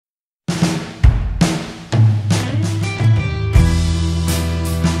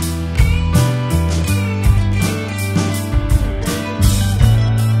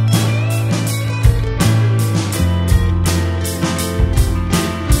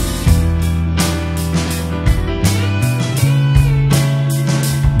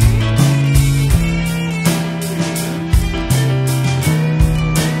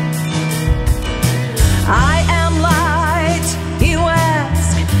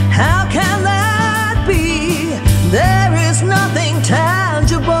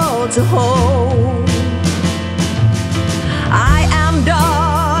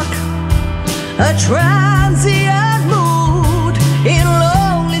a transient mood. In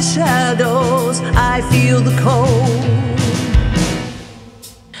lonely shadows I feel the cold.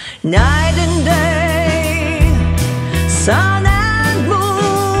 Night and day, sun and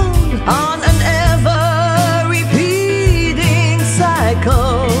moon, on an ever-repeating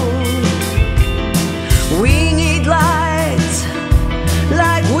cycle. We need light,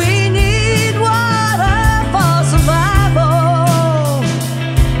 like we need water for survival.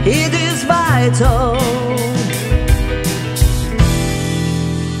 It is vital.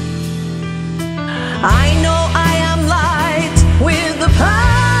 I know I am light with the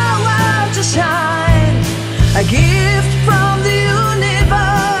power to shine, a gift from the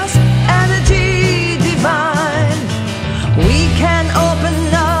universe, energy divine. We can open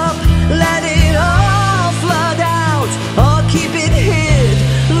up, let it all flood out, or keep it hid,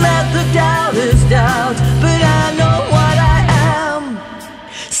 let the doubters doubt. But I know what I am,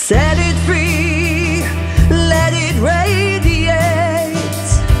 set it free, let it radiate.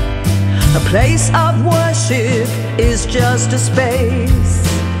 A place of worship is just a space.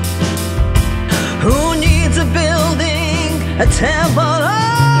 Who needs a building, a temple,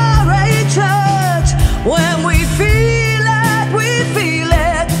 or a church? When we feel it,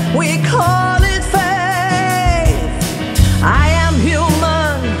 we call it faith. I am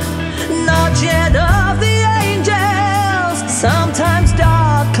human, not yet of the angels. Sometimes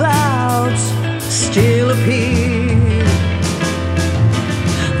dark clouds still appear.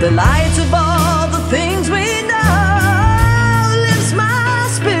 The light of all the things we know lifts my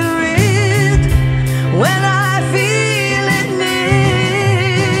spirit when I feel it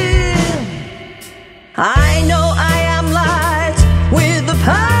near. I know I am light with the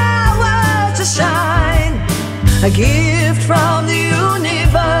power to shine, a gift from the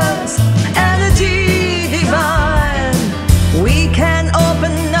universe, energy divine. We can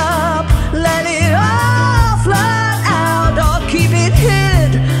open up, let it all flood out, or keep it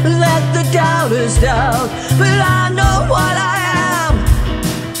hid, let the doubters doubt. But I know what I am,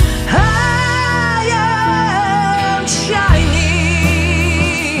 I am shining.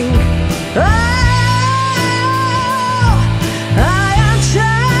 Oh, I am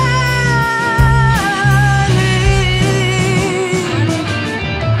shining.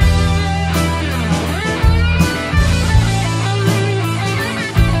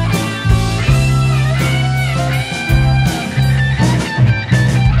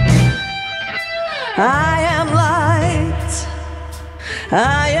 I am light,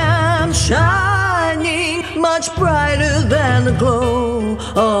 I am shining, much brighter than a glow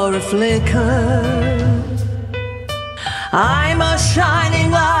or a flicker. I'm a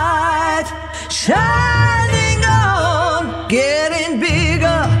shining light, shining.